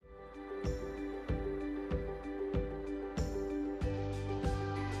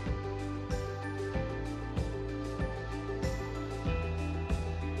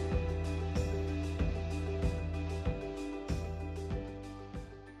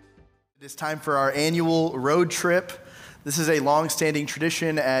It is time for our annual road trip. This is a long-standing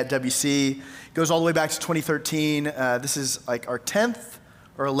tradition at WC. It goes all the way back to 2013. This is like our 10th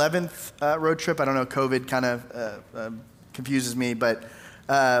or 11th road trip. I don't know, COVID kind of confuses me, but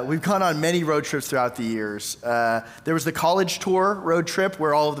we've gone on many road trips throughout the years. There was the college tour road trip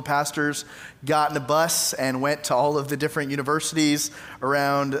where all of the pastors got in a bus and went to all of the different universities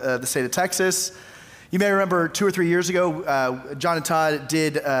around the state of Texas. You may remember 2 or 3 years ago, John and Todd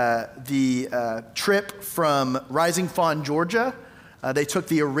did the trip from Rising Fawn, Georgia. They took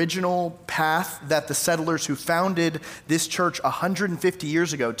the original path that the settlers who founded this church 150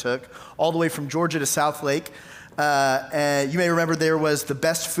 years ago took, all the way from Georgia to South Lake. And you may remember there was the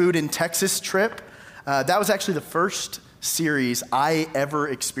Best Food in Texas trip. That was actually the first series I ever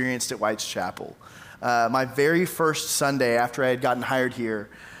experienced at White's Chapel. My very first Sunday after I had gotten hired here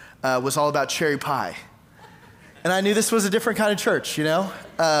was all about cherry pie. And I knew this was a different kind of church, you know?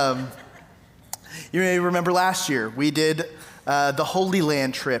 You may remember last year, we did the Holy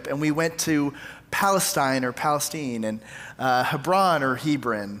Land trip, and we went to Palestine or Palestine, and Hebron or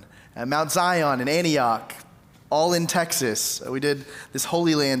Hebron, Mount Zion and Antioch, all in Texas. We did this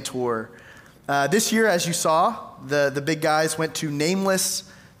Holy Land tour. This year, as you saw, the big guys went to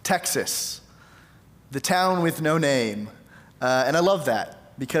Nameless, Texas, the town with no name. And I love that,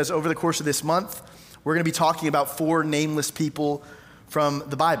 because over the course of this month, we're going to be talking about 4 nameless people from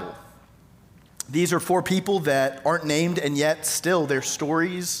the Bible. These are 4 people that aren't named, and yet still their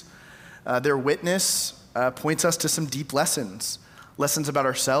stories, their witness points us to some deep lessons. Lessons about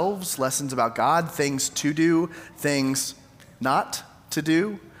ourselves, lessons about God, things to do, things not to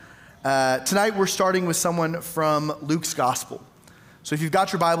do. Tonight we're starting with someone from Luke's Gospel. So if you've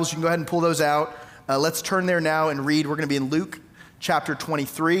got your Bibles, you can go ahead and pull those out. Let's turn there now and read. We're going to be in Luke chapter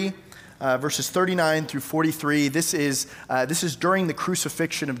 23. Verses 39 through 43. This is during the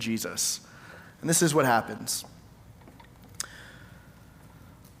crucifixion of Jesus. And this is what happens.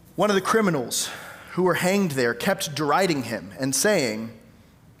 One of the criminals who were hanged there kept deriding him and saying,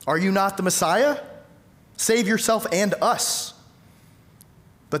 "Are you not the Messiah? Save yourself and us."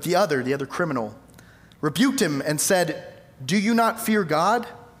 But the other criminal, rebuked him and said, "Do you not fear God,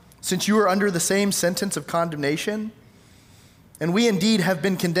 since you are under the same sentence of condemnation? And we indeed have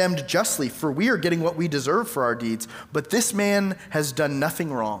been condemned justly, for we are getting what we deserve for our deeds. But this man has done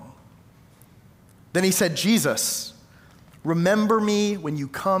nothing wrong." Then he said, "Jesus, remember me when you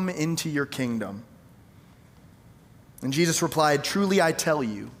come into your kingdom." And Jesus replied, "Truly I tell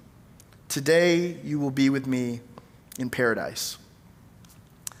you, today you will be with me in paradise."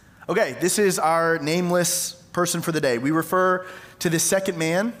 Okay, this is our nameless person for the day. We refer to this second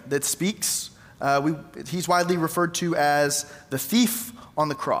man that speaks. He's widely referred to as the thief on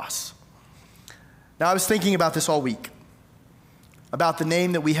the cross. Now, I was thinking about this all week, about the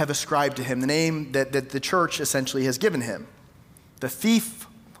name that we have ascribed to him, the name that the church essentially has given him, the thief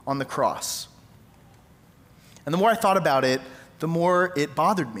on the cross. And the more I thought about it, the more it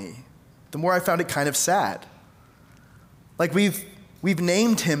bothered me, the more I found it kind of sad. Like we've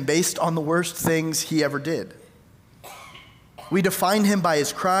named him based on the worst things he ever did. We define him by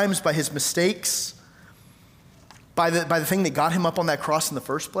his crimes, by his mistakes, by the thing that got him up on that cross in the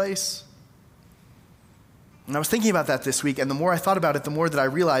first place. And I was thinking about that this week, and the more I thought about it, the more that I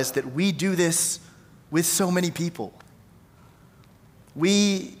realized that we do this with so many people.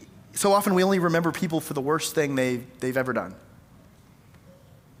 So often we only remember people for the worst thing they've ever done.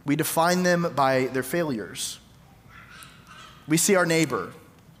 We define them by their failures. We see our neighbor,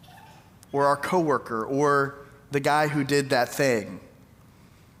 or our coworker, or the guy who did that thing,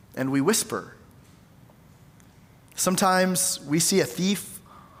 and we whisper. Sometimes we see a thief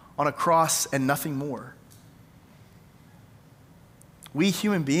on a cross and nothing more. We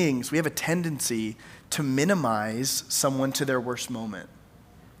human beings, we have a tendency to minimize someone to their worst moment.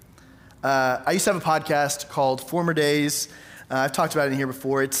 I used to have a podcast called Former Days. I've talked about it in here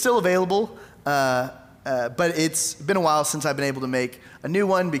before. It's still available, but it's been a while since I've been able to make a new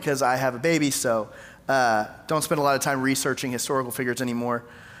one because I have a baby, so don't spend a lot of time researching historical figures anymore.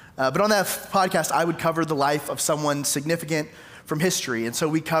 But on that podcast, I would cover the life of someone significant from history. And so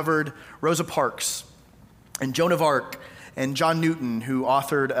we covered Rosa Parks and Joan of Arc and John Newton, who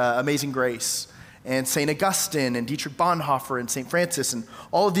authored Amazing Grace, and St. Augustine and Dietrich Bonhoeffer and St. Francis and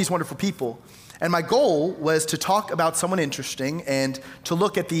all of these wonderful people. And my goal was to talk about someone interesting and to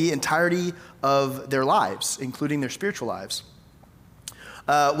look at the entirety of their lives, including their spiritual lives.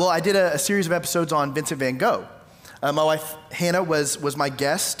 Well, I did a series of episodes on Vincent van Gogh. My wife, Hannah, was my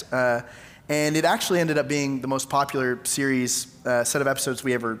guest, and it actually ended up being the most popular series, set of episodes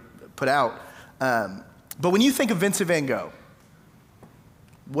we ever put out. But when you think of Vincent van Gogh,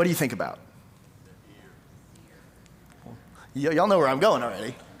 what do you think about? Y'all know where I'm going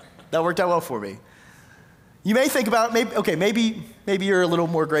already. That worked out well for me. You may think about, maybe you're a little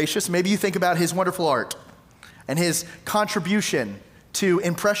more gracious. Maybe you think about his wonderful art and his contribution to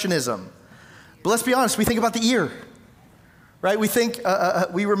Impressionism. But let's be honest, we think about the ear, right?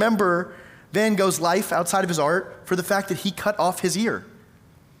 We remember Van Gogh's life outside of his art for the fact that he cut off his ear.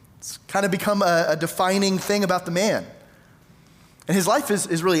 It's kind of become a defining thing about the man. And his life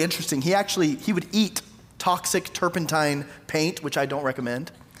is really interesting. He would eat toxic turpentine paint, which I don't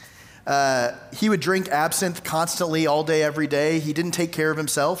recommend. He would drink absinthe constantly, all day, every day. He didn't take care of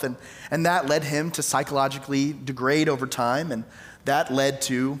himself, and that led him to psychologically degrade over time, and that led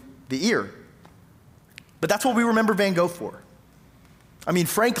to the ear. But that's what we remember Van Gogh for. I mean,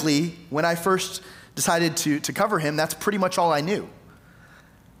 frankly, when I first decided to cover him, that's pretty much all I knew.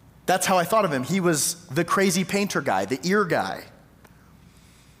 That's how I thought of him. He was the crazy painter guy, the ear guy.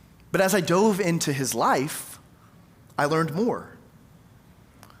 But as I dove into his life, I learned more.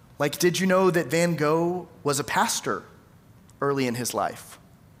 Like, did you know that Van Gogh was a pastor early in his life?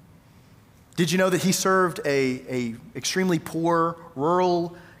 Did you know that he served a extremely poor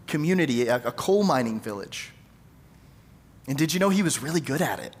rural community, a coal mining village? And did you know he was really good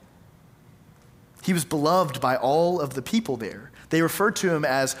at it? He was beloved by all of the people there. They referred to him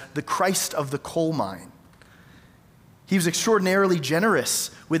as the Christ of the coal mine. He was extraordinarily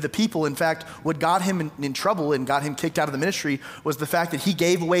generous with the people. In fact, what got him in trouble and got him kicked out of the ministry was the fact that he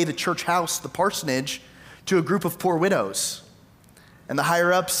gave away the church house, the parsonage, to a group of poor widows. And the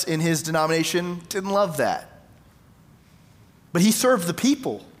higher-ups in his denomination didn't love that. But he served the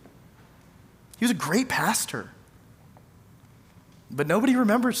people. He was a great pastor. But nobody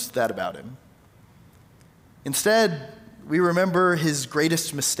remembers that about him. Instead, we remember his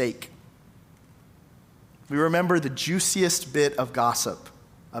greatest mistake. We remember the juiciest bit of gossip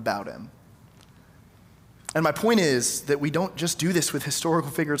about him. And my point is that we don't just do this with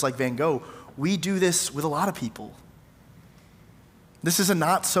historical figures like Van Gogh. We do this with a lot of people. This is a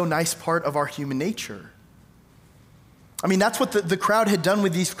not so nice part of our human nature. I mean, that's what the crowd had done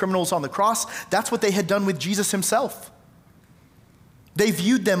with these criminals on the cross. That's what they had done with Jesus himself. They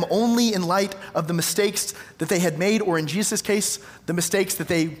viewed them only in light of the mistakes that they had made, or in Jesus' case, the mistakes that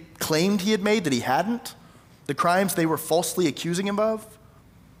they claimed he had made that he hadn't, the crimes they were falsely accusing him of.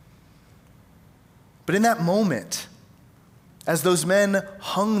 But in that moment, as those men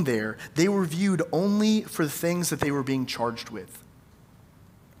hung there, they were viewed only for the things that they were being charged with.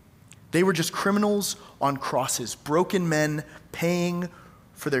 They were just criminals on crosses, broken men paying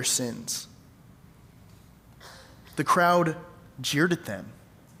for their sins. The crowd jeered at them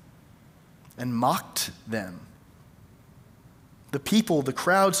and mocked them. The people, the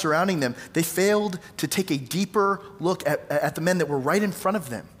crowd surrounding them, they failed to take a deeper look at the men that were right in front of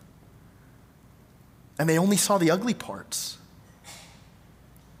them. And they only saw the ugly parts.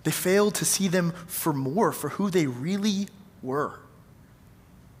 They failed to see them for who they really were.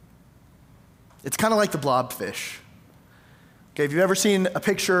 It's kind of like the blobfish. Okay, if you've ever seen a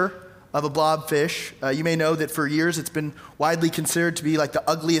picture of a blobfish, you may know that for years it's been widely considered to be like the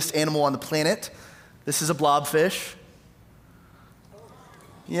ugliest animal on the planet. This is a blobfish.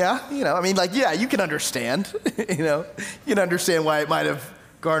 Yeah, you can understand. You can understand why it might have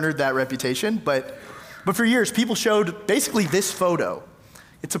garnered that reputation. But for years, people showed basically this photo.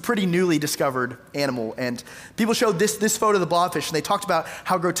 It's a pretty newly discovered animal. And people showed this photo of the blobfish, and they talked about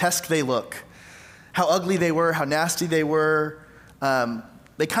how grotesque they look, how ugly they were, how nasty they were.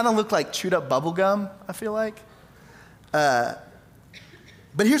 They kind of look like chewed up bubble gum, I feel like. But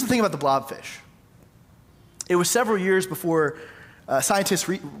here's the thing about the blobfish. It was several years before scientists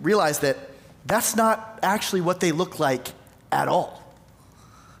realized that that's not actually what they look like at all.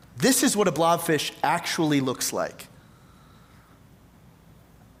 This is what a blobfish actually looks like.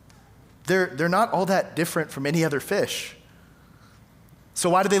 They're not all that different from any other fish. So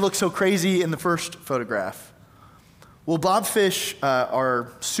why do they look so crazy in the first photograph? Well, blobfish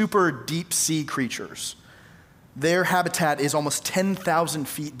are super deep sea creatures. Their habitat is almost 10,000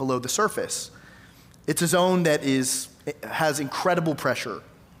 feet below the surface. It's a zone that has incredible pressure.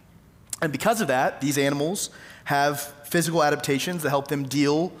 And because of that, these animals have physical adaptations that help them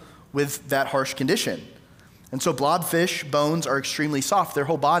deal with that harsh condition. And so blobfish bones are extremely soft. Their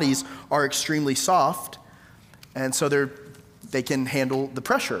whole bodies are extremely soft. And so they can handle the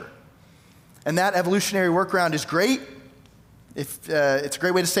pressure. And that evolutionary workaround is great. It's a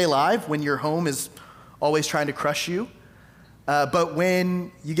great way to stay alive when your home is always trying to crush you. But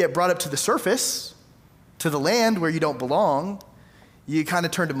when you get brought up to the surface, to the land where you don't belong, you kind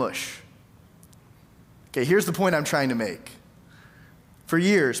of turn to mush. Okay, here's the point I'm trying to make. For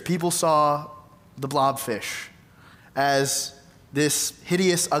years, people saw the blobfish as this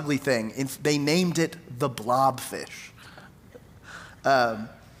hideous, ugly thing. They named it the blobfish. But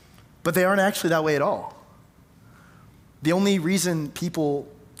they aren't actually that way at all. The only reason people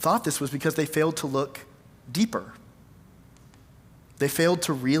thought this was because they failed to look deeper. They failed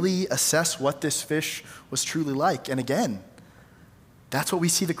to really assess what this fish was truly like. And again, that's what we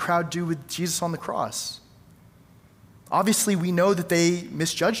see the crowd do with Jesus on the cross. Obviously, we know that they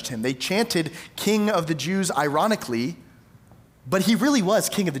misjudged him. They chanted King of the Jews ironically, but he really was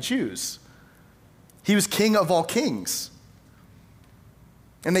King of the Jews. He was King of all kings.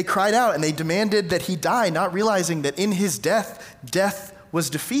 And they cried out and they demanded that he die, not realizing that in his death, death was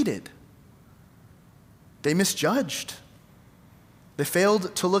defeated. They misjudged. They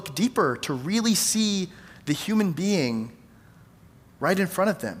failed to look deeper, to really see the human being right in front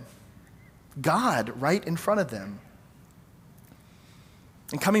of them, God right in front of them.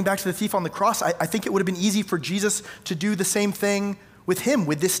 And coming back to the thief on the cross, I think it would have been easy for Jesus to do the same thing with him,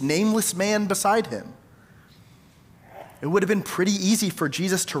 with this nameless man beside him. It would have been pretty easy for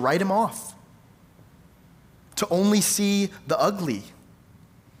Jesus to write him off, to only see the ugly,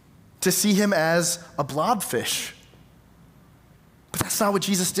 to see him as a blobfish. But that's not what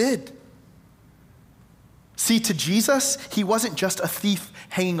Jesus did. See, to Jesus, he wasn't just a thief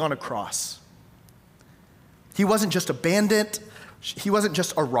hanging on a cross. He wasn't just a bandit. He wasn't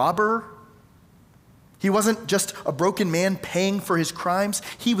just a robber. He wasn't just a broken man paying for his crimes.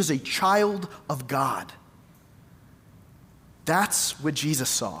 He was a child of God. That's what Jesus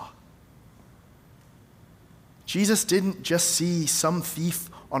saw. Jesus didn't just see some thief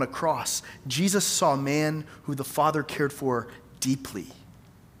on a cross. Jesus saw a man who the Father cared for deeply.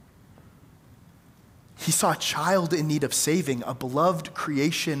 He saw a child in need of saving, a beloved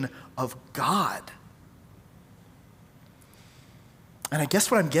creation of God. And I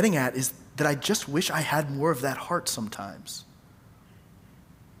guess what I'm getting at is that I just wish I had more of that heart sometimes.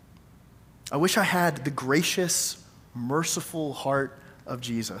 I wish I had the gracious, merciful heart of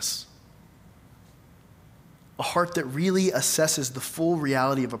Jesus. A heart that really assesses the full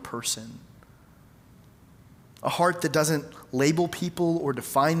reality of a person. A heart that doesn't label people or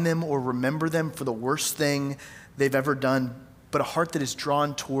define them or remember them for the worst thing they've ever done, but a heart that is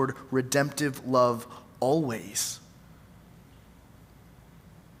drawn toward redemptive love always.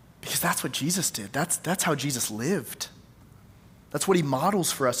 Because that's what Jesus did. That's how Jesus lived. That's what he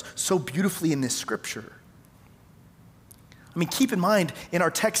models for us so beautifully in this scripture. I mean, keep in mind, in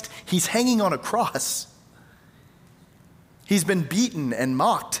our text, he's hanging on a cross. He's been beaten and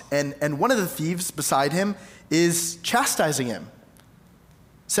mocked, and one of the thieves beside him is chastising him,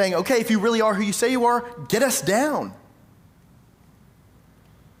 saying, okay, if you really are who you say you are, get us down.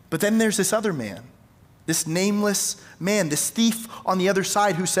 But then there's this other man, this nameless man, this thief on the other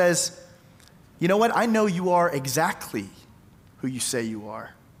side who says, you know what? I know you are exactly who you say you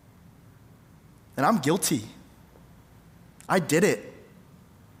are. And I'm guilty. I did it.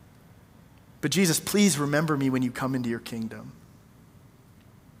 But Jesus, please remember me when you come into your kingdom.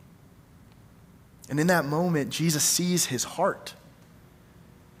 And in that moment, Jesus sees his heart.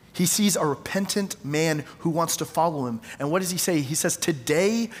 He sees a repentant man who wants to follow him. And what does he say? He says,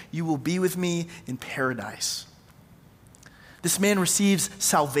 today you will be with me in paradise. This man receives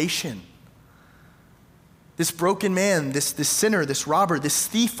salvation. This broken man, this sinner, this robber, this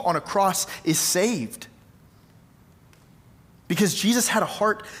thief on a cross is saved. Because Jesus had a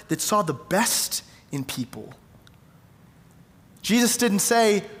heart that saw the best in people. Jesus didn't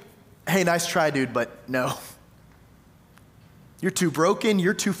say, hey, nice try, dude, but no. You're too broken,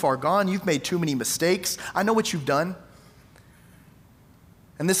 you're too far gone, you've made too many mistakes. I know what you've done.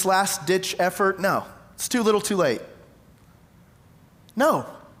 And this last ditch effort, no, it's too little too late. No.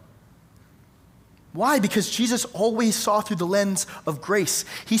 Why? Because Jesus always saw through the lens of grace.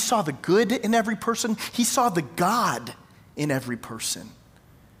 He saw the good in every person. He saw the God in every person.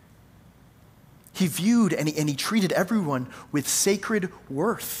 He viewed and he treated everyone with sacred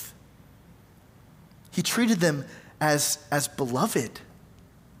worth. He treated them as beloved.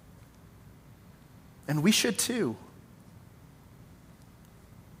 And we should too.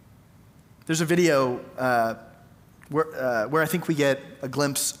 There's a video where I think we get a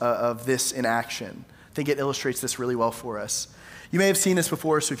glimpse of this in action. I think it illustrates this really well for us. You may have seen this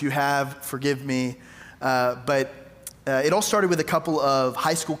before, so if you have, forgive me. But it all started with a couple of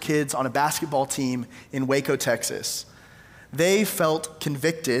high school kids on a basketball team in Waco, Texas. They felt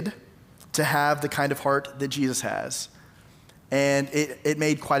convicted to have the kind of heart that Jesus has. And it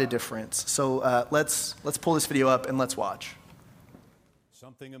made quite a difference. So let's pull this video up and let's watch.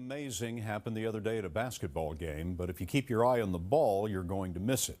 Something amazing happened the other day at a basketball game, but if you keep your eye on the ball, you're going to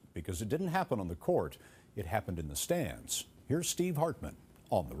miss it because it didn't happen on the court, it happened in the stands. Here's Steve Hartman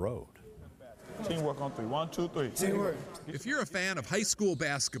on the road. Teamwork on three. 1, 2, 3. Teamwork. If you're a fan of high school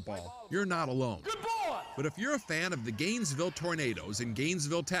basketball, you're not alone. Good boy! But if you're a fan of the Gainesville Tornadoes in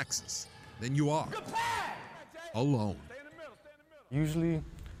Gainesville, Texas, then you are alone. Usually,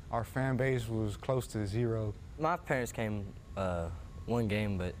 our fan base was close to zero. My parents came one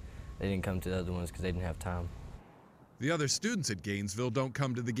game, but they didn't come to the other ones because they didn't have time. The other students at Gainesville don't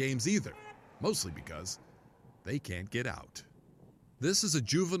come to the games either, mostly because they can't get out. This is a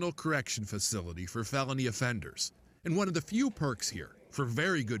juvenile correction facility for felony offenders, and one of the few perks here for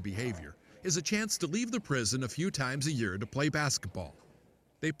very good behavior is a chance to leave the prison a few times a year to play basketball.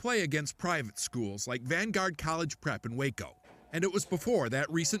 They play against private schools like Vanguard College Prep in Waco, and it was before that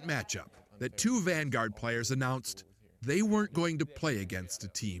recent matchup that two Vanguard players announced they weren't going to play against a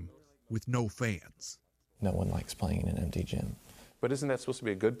team with no fans. No one likes playing in an empty gym. But isn't that supposed to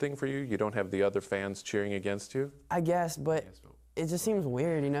be a good thing for you? You don't have the other fans cheering against you? I guess, but it just seems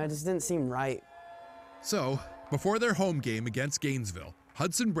weird, you know? It just didn't seem right. So, before their home game against Gainesville,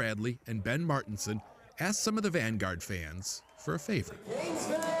 Hudson Bradley and Ben Martinson asked some of the Vanguard fans for a favor.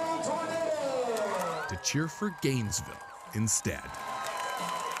 To cheer for Gainesville instead.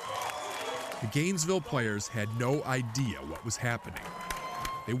 The Gainesville players had no idea what was happening.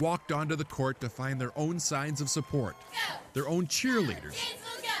 They walked onto the court to find their own signs of support, their own cheerleaders,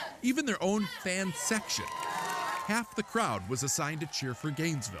 even their own fan section. Half the crowd was assigned to cheer for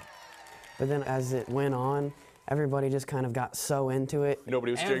Gainesville. But then as it went on, everybody just kind of got so into it.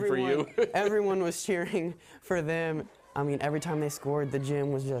 Nobody was cheering for you? Everyone was cheering for them. I mean, every time they scored, the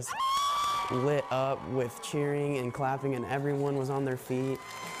gym was just lit up with cheering and clapping, and everyone was on their feet.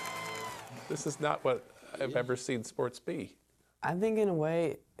 This is not what I've ever seen sports be. I think in a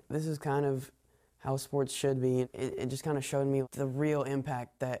way, this is kind of how sports should be. It just kind of showed me the real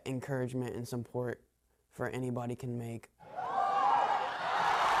impact that encouragement and support for anybody can make.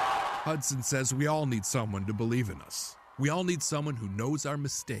 Hudson says we all need someone to believe in us. We all need someone who knows our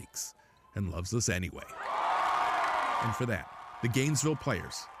mistakes and loves us anyway. And for that, the Gainesville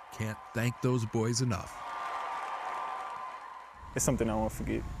players can't thank those boys enough. It's something I won't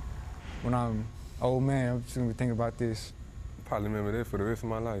forget. When I'm old man, I'm just gonna be thinking about this. Probably remember this for the rest of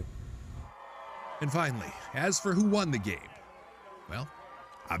my life. And finally, as for who won the game, well,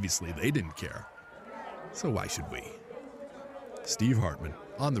 obviously they didn't care. So why should we? Steve Hartman,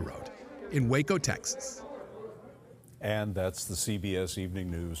 on the road, in Waco, Texas. And that's the CBS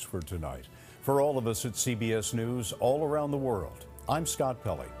Evening News for tonight. For all of us at CBS News all around the world, I'm Scott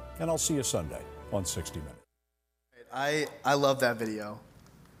Pelley, and I'll see you Sunday on 60 Minutes. I love that video.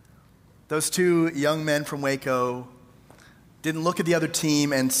 Those two young men from Waco didn't look at the other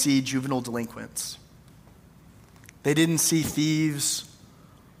team and see juvenile delinquents. They didn't see thieves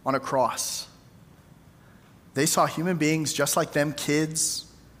on a cross. They saw human beings just like them,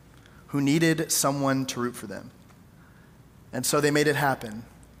 kids who needed someone to root for them. And so they made it happen.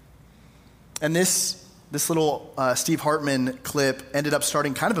 And this little Steve Hartman clip ended up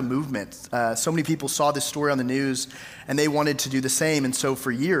starting kind of a movement. So many people saw this story on the news, and they wanted to do the same. And so for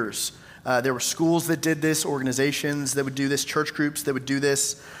years, there were schools that did this, organizations that would do this, church groups that would do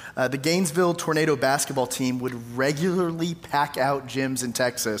this. The Gainesville Tornado basketball team would regularly pack out gyms in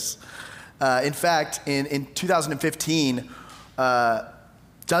Texas. In fact, in 2015,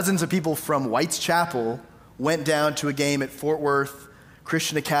 dozens of people from White's Chapel went down to a game at Fort Worth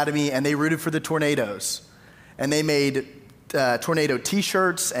Christian Academy, and they rooted for the Tornadoes. And they made tornado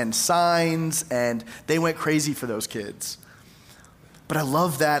t-shirts and signs, and they went crazy for those kids. But I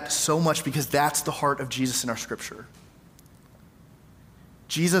love that so much because that's the heart of Jesus in our scripture.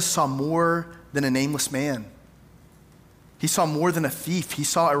 Jesus saw more than a nameless man. He saw more than a thief. He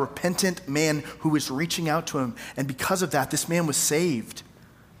saw a repentant man who was reaching out to him. And because of that, this man was saved.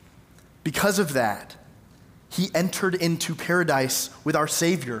 Because of that, he entered into paradise with our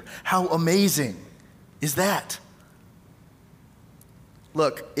Savior. How amazing is that?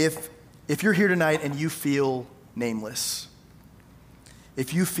 Look, if you're here tonight and you feel nameless,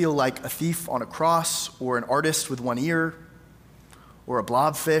 if you feel like a thief on a cross, or an artist with one ear, or a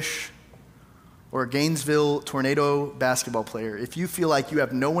blobfish, or a Gainesville Tornado basketball player, if you feel like you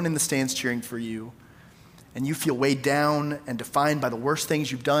have no one in the stands cheering for you, and you feel weighed down and defined by the worst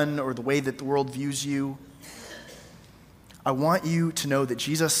things you've done or the way that the world views you, I want you to know that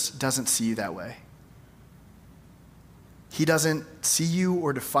Jesus doesn't see you that way. He doesn't see you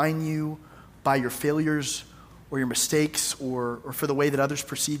or define you by your failures or your mistakes or for the way that others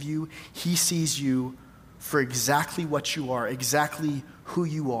perceive you. He sees you for exactly what you are, exactly who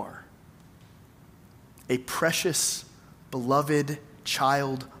you are. A precious, beloved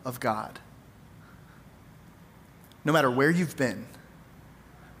child of God. No matter where you've been,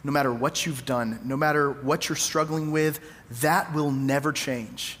 no matter what you've done, no matter what you're struggling with, that will never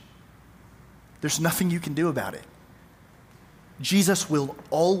change. There's nothing you can do about it. Jesus will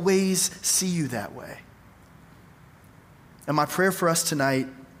always see you that way. And my prayer for us tonight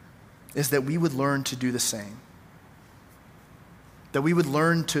is that we would learn to do the same. That we would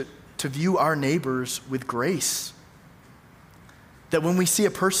learn to view our neighbors with grace. That when we see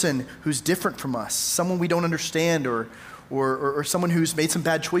a person who's different from us, someone we don't understand or someone who's made some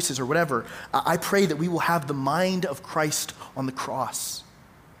bad choices or whatever, I pray that we will have the mind of Christ on the cross.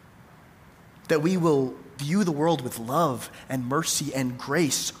 That we will view the world with love and mercy and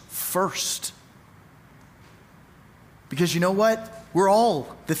grace first. Because you know what? We're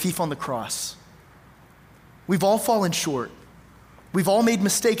all the thief on the cross. We've all fallen short. We've all made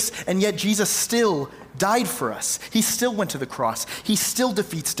mistakes, and yet Jesus still died for us. He still went to the cross. He still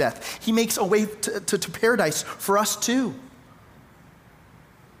defeats death. He makes a way to paradise for us too.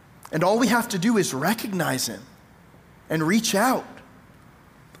 And all we have to do is recognize him and reach out.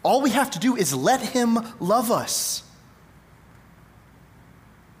 All we have to do is let him love us.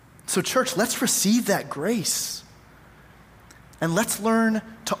 So church, let's receive that grace. And let's learn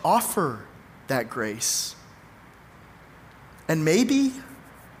to offer that grace. And maybe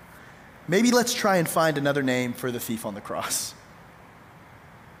let's try and find another name for the thief on the cross.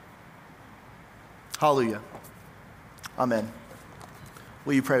 Hallelujah. Amen.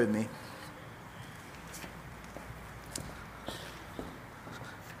 Will you pray with me?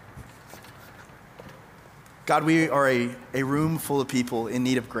 God, we are a room full of people in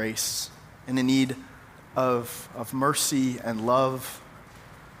need of grace and in need of mercy and love.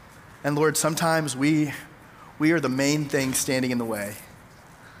 And Lord, sometimes we are the main thing standing in the way.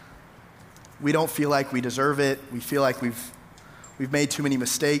 We don't feel like we deserve it. We feel like we've made too many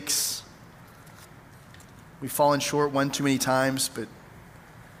mistakes. We've fallen short one too many times, but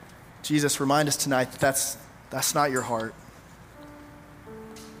Jesus, remind us tonight that that's not your heart.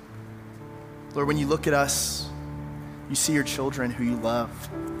 Lord, when you look at us, you see your children who you love.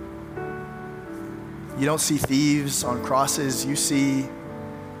 You don't see thieves on crosses. You see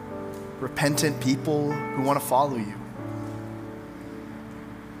repentant people who want to follow you.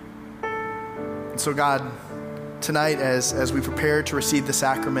 And so God, tonight as we prepare to receive the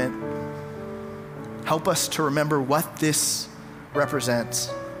sacrament, help us to remember what this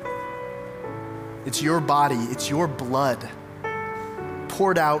represents. It's your body, it's your blood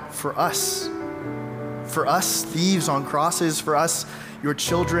poured out for us thieves on crosses, for us, your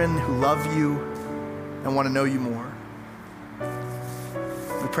children who love you and want to know you more.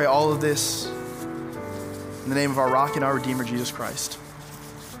 We pray all of this in the name of our rock and our Redeemer, Jesus Christ.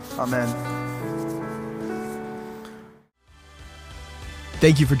 Amen.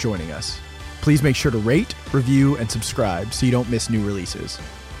 Thank you for joining us. Please make sure to rate, review, and subscribe so you don't miss new releases.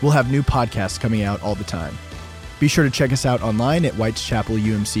 We'll have new podcasts coming out all the time. Be sure to check us out online at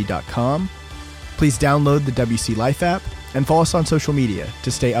whiteschapelumc.com. Please download the WC Life app and follow us on social media to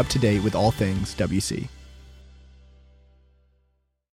stay up to date with all things WC.